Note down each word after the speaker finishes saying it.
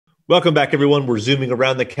Welcome back, everyone. We're zooming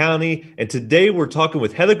around the county, and today we're talking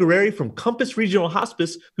with Heather Guerieri from Compass Regional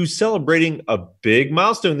Hospice, who's celebrating a big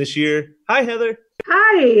milestone this year. Hi, Heather.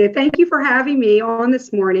 Hi, thank you for having me on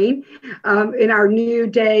this morning. In our new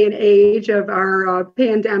day and age of our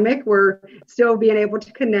pandemic, we're still being able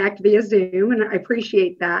to connect via Zoom, and I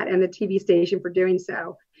appreciate that and the TV station for doing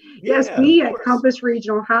so. Yes, Yeah, of we at course. Compass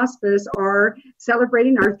Regional Hospice are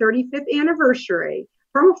celebrating our 35th anniversary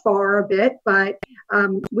from afar a bit, but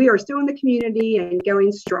we are still in the community and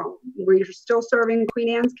going strong. We're still serving Queen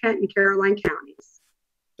Anne's, Kent, and Caroline counties.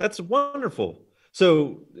 That's wonderful.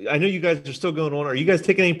 So I know you guys are still going on. Are you guys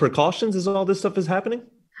taking any precautions as all this stuff is happening?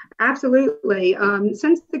 Absolutely.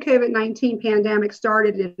 Since the COVID-19 pandemic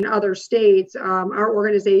started in other states, our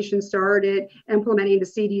organization started implementing the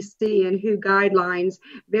CDC and WHO guidelines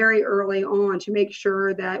very early on to make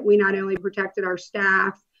sure that we not only protected our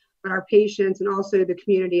staff, but our patients and also the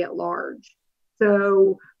community at large.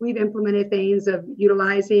 So we've implemented things of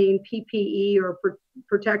utilizing PPE or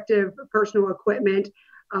protective personal equipment,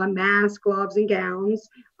 masks, gloves, and gowns,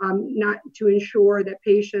 not to ensure that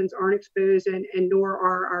patients aren't exposed and nor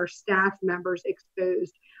are our staff members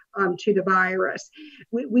exposed to the virus.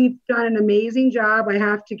 We've done an amazing job. I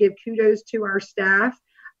have to give kudos to our staff.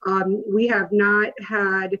 We have not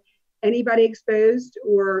had anybody exposed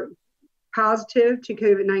or positive to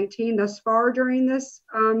COVID-19 thus far during this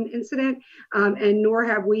incident, and nor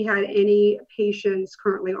have we had any patients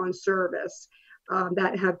currently on service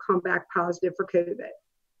that have come back positive for COVID.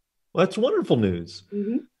 Well, that's wonderful news.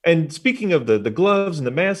 Mm-hmm. And speaking of the gloves and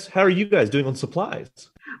the masks, how are you guys doing on supplies?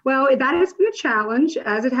 Well, that has been a challenge,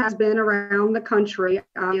 as it has been around the country.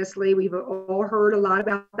 Obviously, we've all heard a lot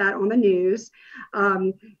about that on the news.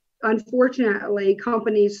 Unfortunately,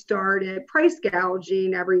 companies started price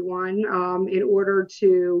gouging everyone in order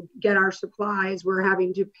to get our supplies. We're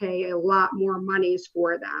having to pay a lot more monies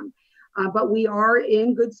for them. But we are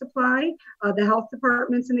in good supply. The health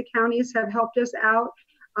departments in the counties have helped us out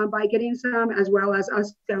by getting some, as well as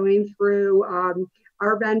us going through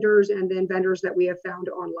our vendors and then vendors that we have found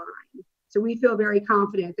online. So we feel very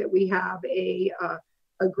confident that we have a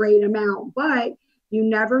great amount, but you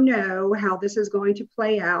never know how this is going to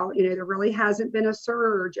play out. You know, there really hasn't been a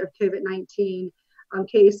surge of COVID-19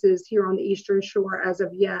 cases here on the Eastern Shore as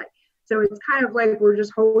of yet. So it's kind of like we're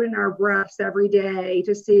just holding our breaths every day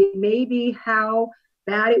to see maybe how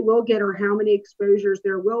bad it will get or how many exposures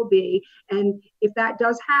there will be. And if that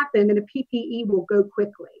does happen, then the PPE will go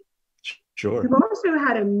quickly. Sure. We've also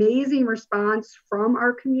had amazing response from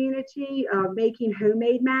our community making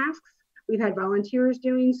homemade masks. We've had volunteers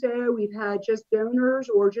doing so. We've had just donors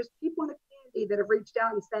or just people in the community that have reached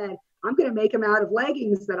out and said, I'm going to make them out of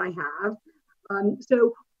leggings that I have.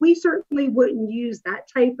 So we certainly wouldn't use that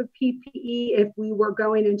type of PPE if we were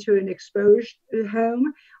going into an exposed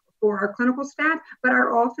home for our clinical staff, but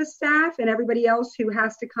our office staff and everybody else who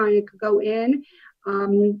has to kind of go in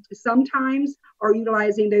sometimes are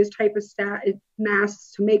utilizing those type of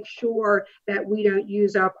masks to make sure that we don't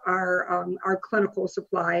use up our clinical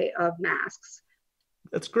supply of masks.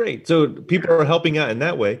 That's great. So people are helping out in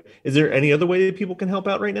that way. Is there any other way that people can help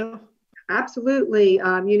out right now? Absolutely.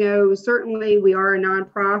 Certainly we are a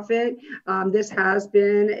nonprofit. This has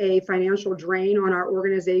been a financial drain on our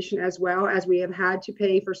organization as well, as we have had to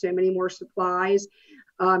pay for so many more supplies,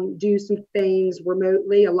 do some things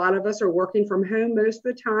remotely. A lot of us are working from home most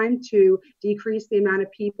of the time to decrease the amount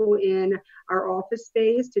of people in our office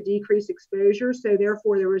space, to decrease exposure. So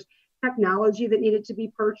therefore there was technology that needed to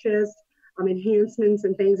be purchased, enhancements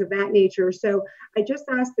and things of that nature. So I just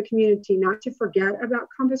ask the community not to forget about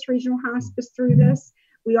Compass Regional Hospice through this.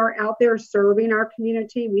 We are out there serving our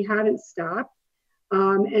community. We haven't stopped.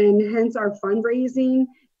 And hence our fundraising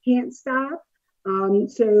can't stop.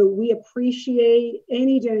 So we appreciate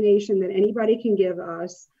any donation that anybody can give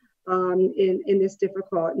us in this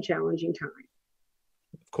difficult and challenging time.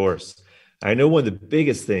 Of course. I know one of the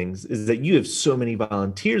biggest things is that you have so many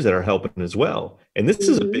volunteers that are helping as well. And this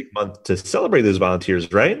is a big month to celebrate those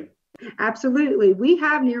volunteers, right? Absolutely. We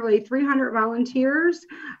have nearly 300 volunteers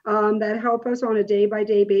that help us on a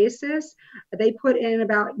day-by-day basis. They put in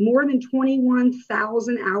about more than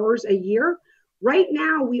 21,000 hours a year. Right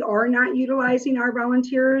now, we are not utilizing our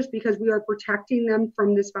volunteers because we are protecting them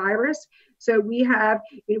from this virus. So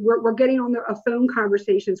we're getting on phone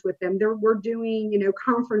conversations with them. We're doing,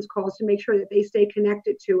 conference calls to make sure that they stay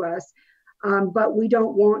connected to us. But we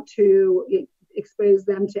don't want to expose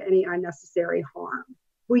them to any unnecessary harm.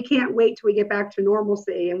 We can't wait till we get back to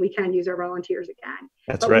normalcy and we can use our volunteers again.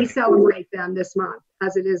 That's but right. We celebrate them this month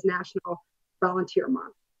as it is National Volunteer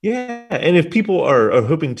Month. Yeah. And if people are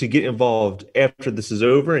hoping to get involved after this is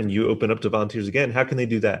over and you open up to volunteers again, how can they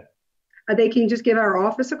do that? They can just give our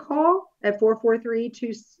office a call at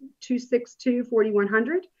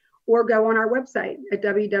 443-262-4100 or go on our website at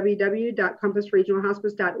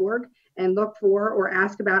www.compassregionalhospice.org and look for or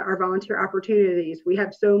ask about our volunteer opportunities. We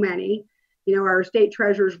have so many. You know, our state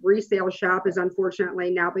treasurer's resale shop has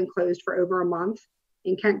unfortunately now been closed for over a month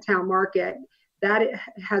in Kent Town Market. That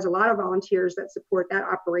has a lot of volunteers that support that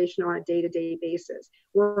operation on a day-to-day basis.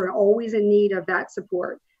 We're always in need of that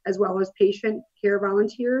support, as well as patient care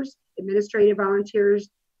volunteers, administrative volunteers,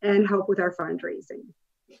 and help with our fundraising.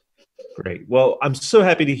 Great. Well, I'm so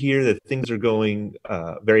happy to hear that things are going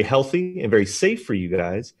very healthy and very safe for you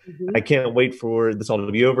guys. Mm-hmm. I can't wait for this all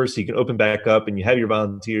to be over so you can open back up and you have your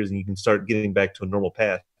volunteers and you can start getting back to a normal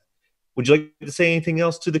path. Would you like to say anything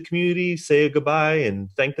else to the community? Say a goodbye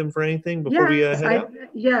and thank them for anything before we head out?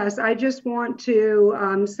 Yes, I just want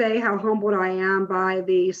to say how humbled I am by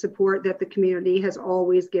the support that the community has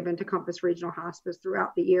always given to Compass Regional Hospice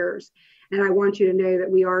throughout the years. And I want you to know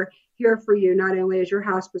that we are here for you, not only as your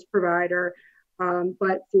hospice provider,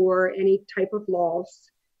 but for any type of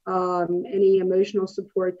loss, any emotional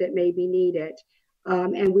support that may be needed.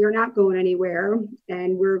 And we're not going anywhere,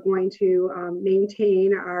 and we're going to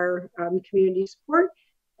maintain our community support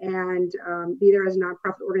and be there as a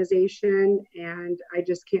nonprofit organization. And I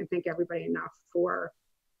just can't thank everybody enough for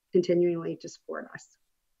continually to support us.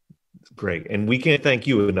 Great. And we can't thank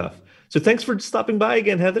you enough. So thanks for stopping by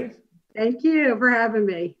again, Heather. Thank you for having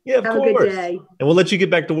me. Yeah, of course. Have a good day. And we'll let you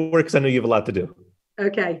get back to work because I know you have a lot to do.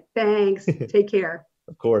 Okay. Thanks. Take care.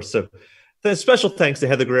 Of course. So special thanks to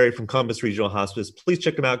Heather Guerieri from Compass Regional Hospice. Please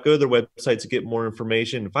check them out. Go to their website to get more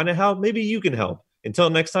information and find out how maybe you can help. Until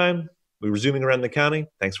next time, we're resuming around the county.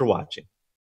 Thanks for watching.